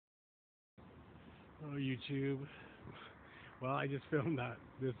Oh, YouTube. Well, I just filmed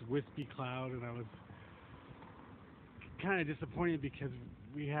this wispy cloud, and I was kind of disappointed because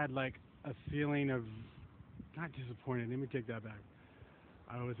we had like a ceiling of not disappointed. Let me take that back.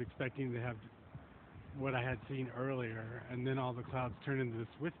 I was expecting to have what I had seen earlier, and then all the clouds turned into this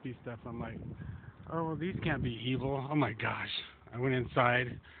wispy stuff. I'm like, oh, well, these can't be evil. Oh my gosh! I went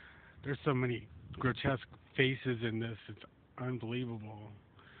inside. There's so many grotesque faces in this. It's unbelievable.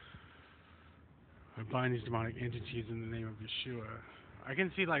 I bind these demonic entities in the name of Yeshua. I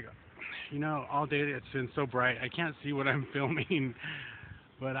can see like, all day it's been so bright. I can't see what I'm filming,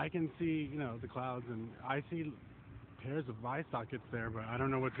 but I can see, the clouds, and I see pairs of eye sockets there, but I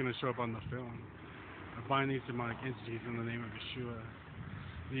don't know what's going to show up on the film. I bind these demonic entities in the name of Yeshua.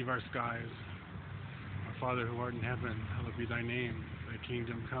 Leave our skies. Our Father who art in heaven, hallowed be thy name. Thy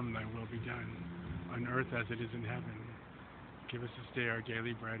kingdom come, thy will be done, on earth as it is in heaven. Give us this day our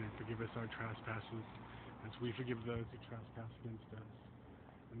daily bread, and forgive us our trespasses, as we forgive those who trespass against us.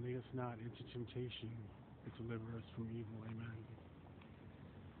 And lead us not into temptation, but deliver us from evil. Amen.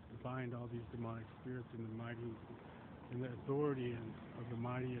 We bind all these demonic spirits in the authority of the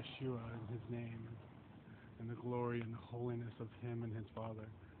mighty Yeshua in his name, and the glory and the holiness of him and his Father.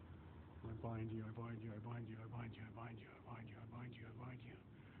 I bind you, I bind you, I bind you, I bind you, I bind you, I bind you, I bind you, I bind you.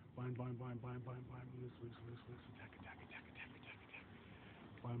 Bind, bind, bind, bind, bind, bind, loose, loose, loose, loose, attack, attack, attack, attack, attack, attack.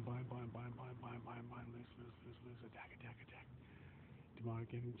 Bind, bind, bind, bind, bind, bind, bind, bind, loose, loose, loose, loose, attack, attack, attack. Demonic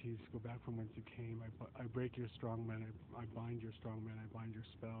entities, go back from whence you came. I break your strong men, I bind your strong men, I bind your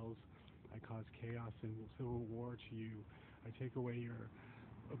spells. I cause chaos and civil war to you. I take away your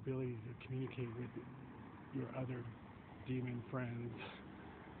ability to communicate with your other demon friends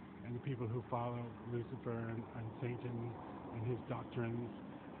and the people who follow Lucifer and Satan and his doctrines.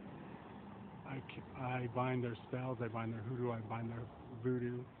 I bind their spells, I bind their hoodoo, I bind their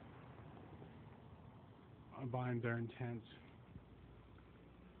voodoo, I bind their intent,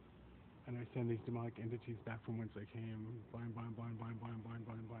 and I send these demonic entities back from whence they came. Bind, bind, bind, bind, bind, bind,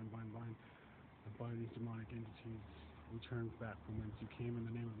 bind, bind, bind, bind. I bind these demonic entities. Return back from whence you came in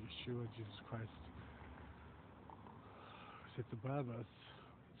the name of Yeshua, Jesus Christ. Sits above us,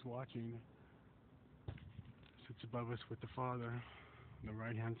 it's watching, sits above us with the Father on the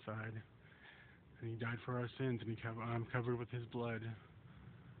right hand side. And he died for our sins, and I'm covered with his blood.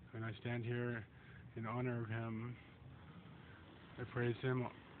 And I stand here in honor of him. I praise him.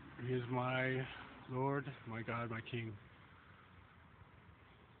 He is my Lord, my God, my King.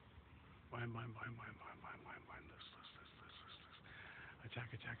 Bind, bind, bind, bind, bind, bind, bind, bind, loose, loose, loose, loose, loose, loose.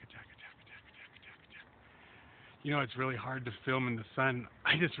 Attack, attack, attack, attack, attack, attack, attack, attack. It's really hard to film in the sun.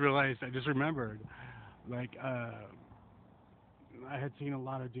 I just remembered, like, I had seen a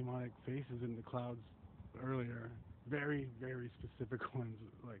lot of demonic faces in the clouds earlier. Very, very specific ones.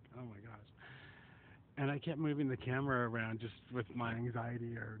 Like, oh my gosh. And I kept moving the camera around just with my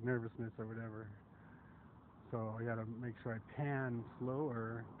anxiety or nervousness or whatever. So I gotta make sure I pan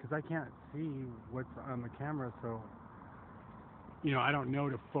slower because I can't see what's on the camera. So, I don't know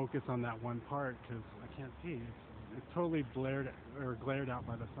to focus on that one part because I can't see. It's totally glared out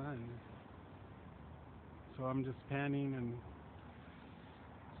by the sun. So I'm just panning and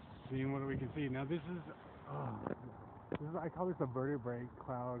seeing what we can see. Now this is I call this a vertebrate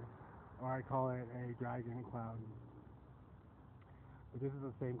cloud, or I call it a dragon cloud. But this is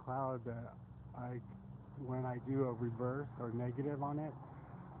the same cloud that when I do a reverse or negative on it,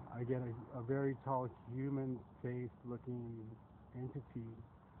 I get a very tall human face looking entity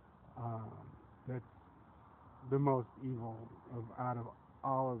that's the most evil out of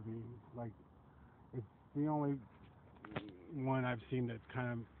all of these. Like, it's the only one I've seen that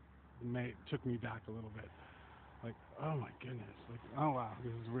kind of took me back a little bit. Like, oh my goodness, like, oh wow,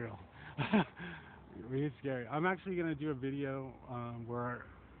 this is real. Really scary. I'm actually going to do a video where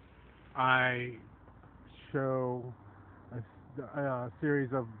I show a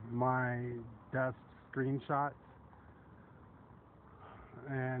series of my best screenshots,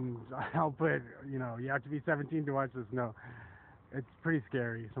 and I'll put, you have to be 17 to watch this. No, it's pretty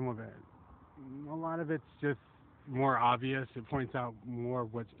scary, some of it. A lot of it's just more obvious. It points out more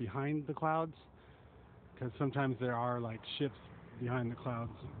of what's behind the clouds, because sometimes there are like ships behind the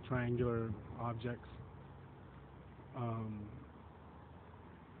clouds, triangular objects.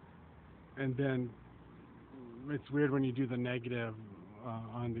 And then it's weird when you do the negative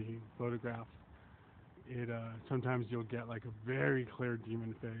on the photograph. Sometimes you'll get like a very clear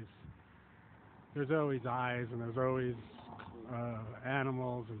demon face. There's always eyes, and there's always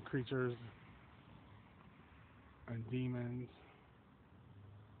animals and creatures and demons.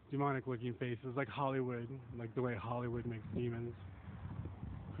 Demonic looking faces, like Hollywood, like the way Hollywood makes demons.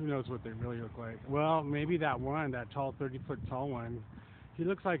 Who knows what they really look like? Well, maybe that one, that tall, 30-foot tall one, he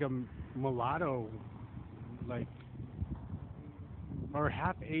looks like a mulatto, like, or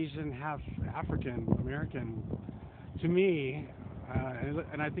half Asian, half African American to me.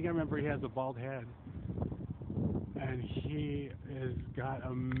 And I think I remember he has a bald head, and he has got a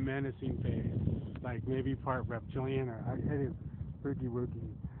menacing face, like maybe part reptilian, or it is spooky wooky.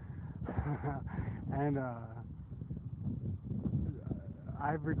 And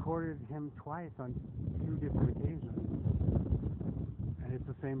I've recorded him twice on two different occasions, and it's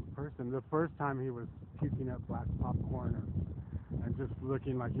the same person. The first time he was puking up black popcorn and just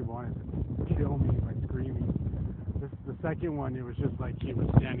looking like he wanted to kill me by screaming. The second one, it was just like he was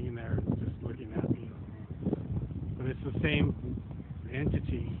standing there and just looking at me. But it's the same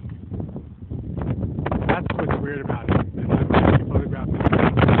entity. That's what's weird about it. And I've actually photographed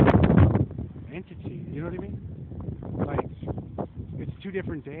the entity. You know what I mean? Like, it's 2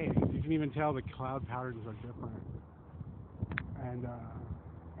 different days. You can even tell the cloud patterns are different.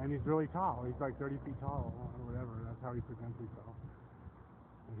 And he's really tall. He's like 30 feet tall or whatever. That's how he presents himself.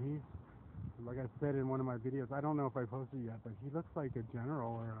 And he's, like I said in one of my videos, I don't know if I posted it yet, but he looks like a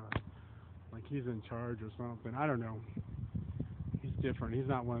general or like he's in charge or something. I don't know. He's different. He's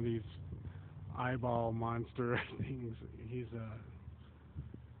not one of these eyeball monster things. He's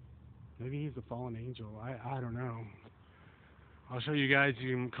maybe he's a fallen angel. I don't know. I'll show you guys.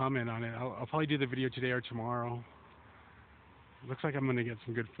 You can comment on it. I'll probably do the video today or tomorrow. Looks like I'm gonna get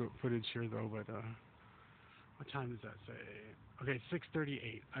some good footage here though. But what time does that say? Okay,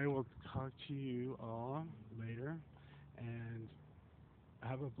 6:38. I will talk to you all later, and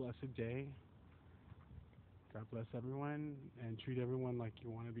have a blessed day. God bless everyone, and treat everyone like you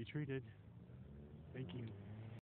want to be treated. Thank you.